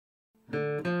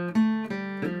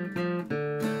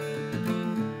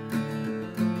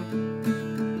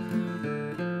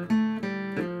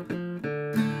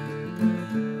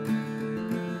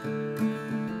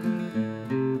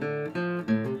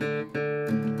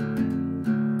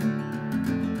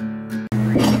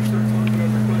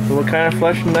What kind of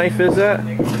fleshing knife is that?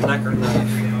 Necker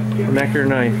knife. Necker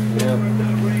knife. Yep.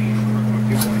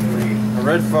 A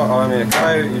red fox, I mean a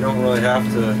coyote, you don't really have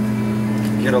to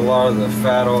get a lot of the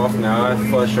fat off. Now I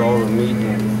flesh all the meat,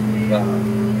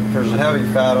 and if there's a heavy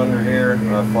fat under here,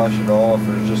 I flesh it off. If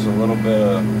there's just a little bit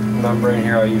of membrane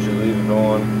here, I usually leave it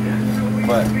on.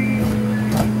 But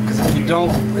because if you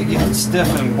don't, they get stiff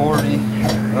and boardy,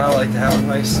 and I like to have a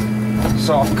nice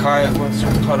soft coyote once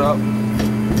they're cut up.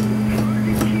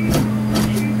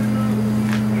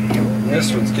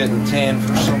 This one's getting tan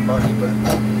for somebody, but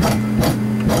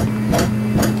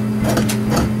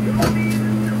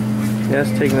yeah,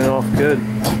 it's taking it off good.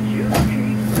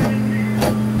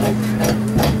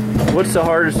 What's the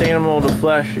hardest animal to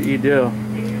flesh that you do?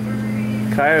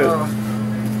 Coyote.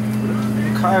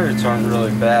 Coyotes aren't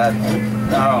really bad.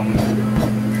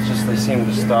 It's just they seem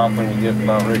to stop when you get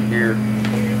about right here.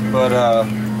 But I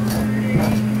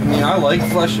mean, I like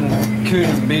fleshing coon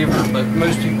and beaver, but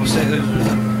most people say those are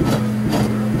the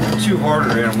two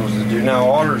harder animals to do. Now,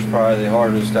 otter's probably the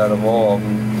hardest out of all of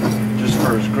them, just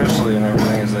for as gristly and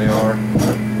everything as they are.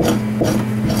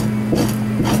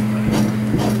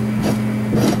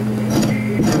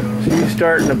 So you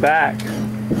start in the back?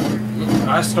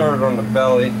 I started on the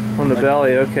belly. On the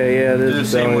belly, okay, yeah, it is the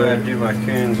same way I do my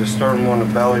coons. I start them on the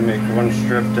belly, make one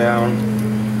strip down,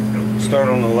 start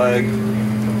on the leg,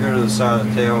 go to the side of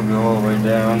the tail, go all the way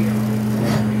down.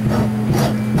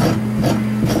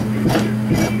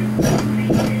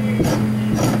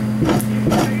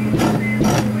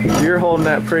 You're holding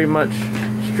that pretty much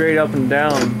straight up and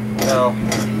down. No,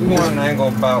 you want an angle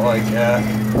about like that.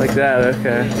 Like that,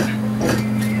 okay.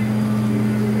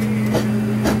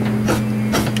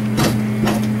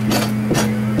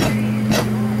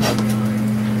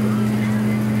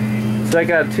 So I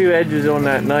got two edges on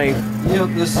that knife. Yep,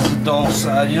 this is the dull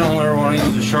side. You don't ever want to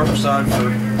use the sharp side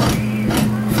for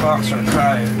fox or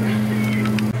coyote.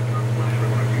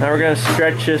 Now we're going to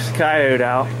stretch this coyote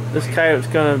out. This coyote's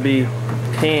going to be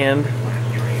tanned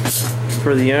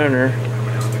for the owner.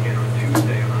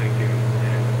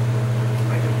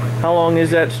 How long is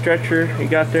that stretcher you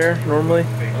got there normally?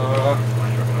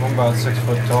 I'm about 6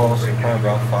 foot tall, so probably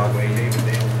about 5 feet.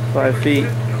 5 feet.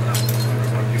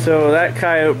 So that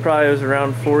coyote probably was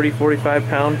around 40-45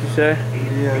 pounds, you say?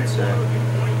 Yeah, I'd say.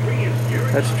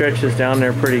 That stretches down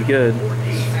there pretty good. You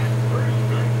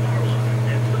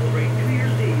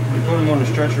put them on the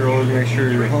stretcher, always make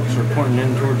sure your hooks are pointing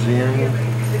in towards the animal.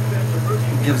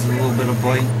 It gives it a little bit of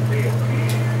bite.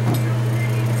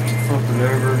 Flip it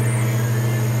over.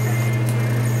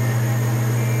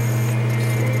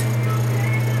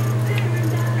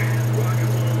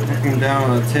 Hook them down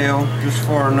on the tail just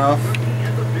far enough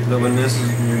that when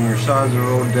your sides are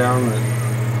rolled down, that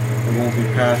it won't be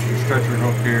past your stretcher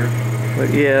hook here. But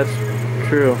yeah, that's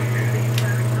true.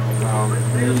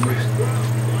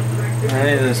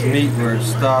 Any of this meat where it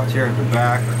stopped here at the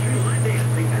back,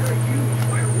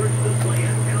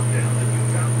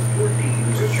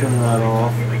 just trim that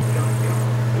off.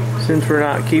 Since we're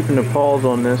not keeping the paws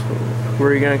on this, where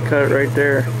are you going to cut it right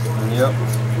there? Yep.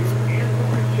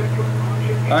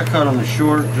 I cut them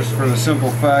short just for the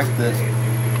simple fact that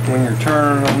when you're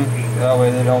turning them, that way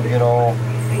they don't get all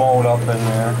balled up in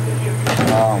there.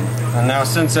 And now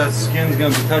since that skin's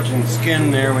going to be touching the skin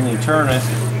there when you turn it,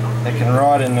 it can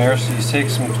rot in there, so you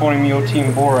take some 20 mule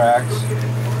team borax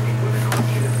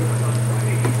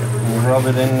and you rub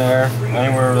it in there,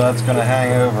 anywhere that's going to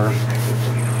hang over.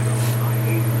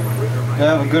 To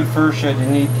have a good fur shed, you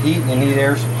need heat and you need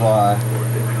air supply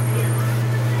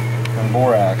and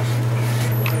borax.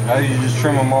 I usually just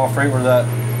trim them off right where that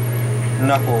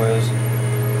knuckle is,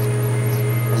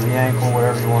 or the ankle,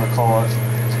 whatever you want to call it.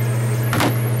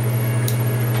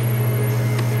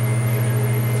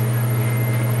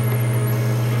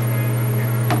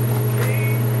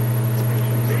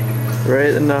 Right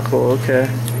at the knuckle, okay.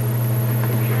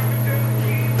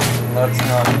 That's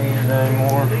not needed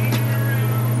anymore.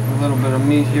 A little bit of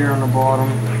meat here on the bottom.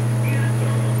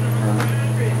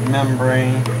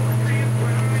 Membrane.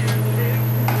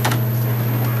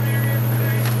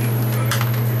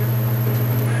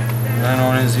 And then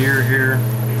on his ear here,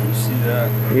 you see that?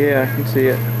 Yeah, I can see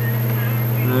it.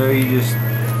 There you just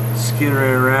skin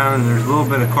right around, and there's a little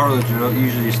bit of cartilage that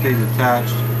usually stays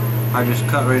attached. I just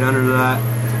cut right under that.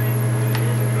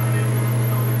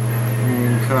 And you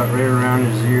can cut right around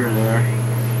his ear there.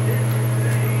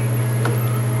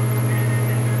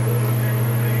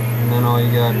 And then all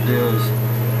you gotta do is...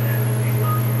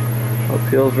 Oh, it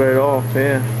peels right off,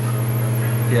 yeah.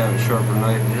 If you have a sharper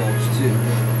knife, it helps too.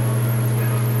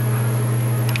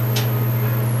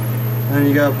 Then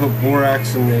you gotta put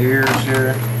borax in the ears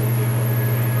here.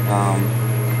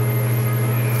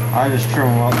 I just trim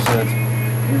them up so it's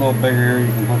a little bigger here.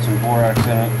 You can put some borax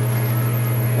in it.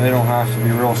 They don't have to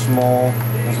be real small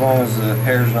as long as the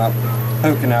hair's not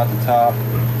poking out the top.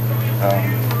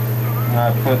 And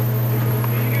I put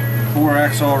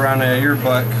borax all around that ear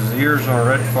butt because the ears on a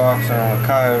red fox and on a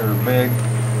coyote are big.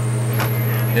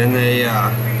 And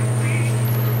they're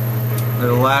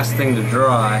the last thing to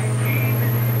dry.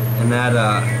 And that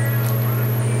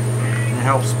it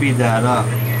helps speed that up.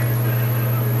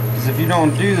 Because if you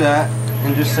don't do that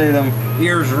and just say them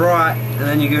ears rot and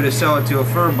then you go to sell it to a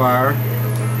fur buyer,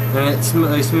 then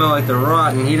they smell like they're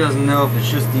rotten. He doesn't know if it's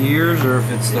just the ears or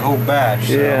if it's the whole batch.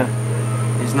 Yeah. So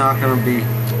he's not going to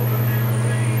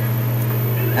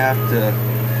have to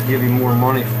give you more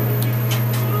money for it.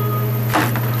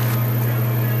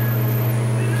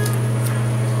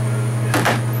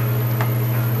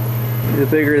 The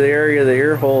bigger the area of the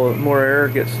ear hole, the more air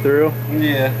gets through.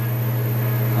 Yeah.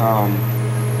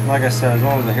 Like I said, as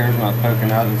long as the hair's not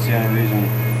poking out, that's the only reason.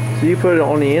 So you put it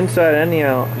on the inside and the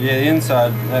out? Yeah, the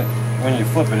inside, when you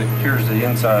flip it, it cures the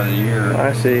inside of the ear.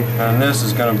 I see. And this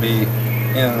is going to be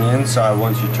in the inside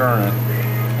once you turn it.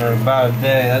 And in about a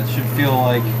day, that should feel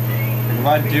like, if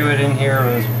I do it in here,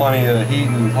 there's plenty of heat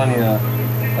and plenty of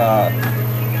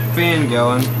fan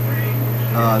going.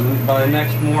 By the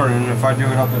next morning, if I do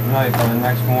it up at night, by the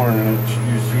next morning it's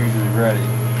usually ready.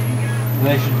 And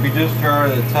they should be just dry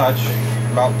to the touch,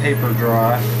 about paper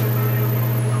dry.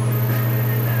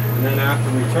 And then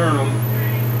after we turn them,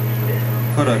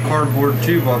 put a cardboard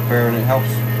tube up there and it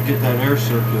helps get that air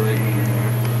circulating in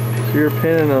there. So you're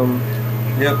pinning them.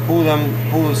 Yeah, pull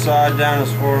the side down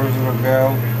as far as it'll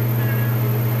go.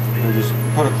 And just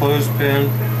put a clothespin.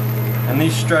 And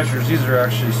these stretchers, these are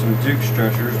actually some Duke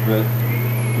stretchers, but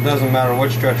it doesn't matter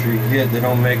what stretcher you get, they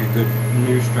don't make a good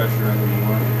new stretcher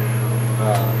anymore.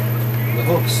 The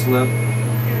hooks slip.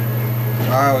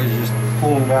 I always just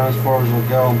pull them down as far as they'll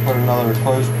go and put another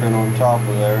clothespin on top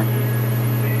of there.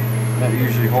 That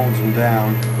usually holds them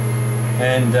down.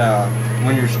 And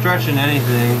when you're stretching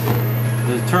anything,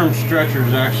 the term stretcher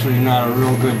is actually not a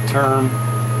real good term.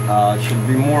 It should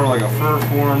be more like a fur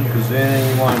form, because anything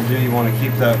you want to do, you want to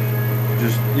keep that,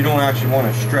 you don't actually want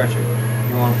to stretch it.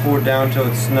 You want to pull it down until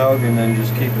it's snug and then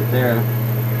just keep it there,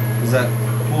 because that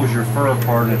pulls your fur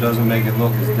apart and it doesn't make it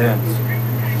look as dense.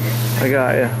 I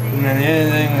got you. And then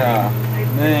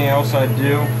anything else I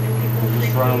do, I'll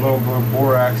just run a little bit of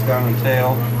borax down the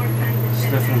tail.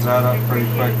 Stiffens that up pretty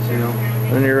quick too.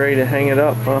 Then you're ready to hang it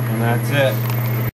up, huh? And that's it.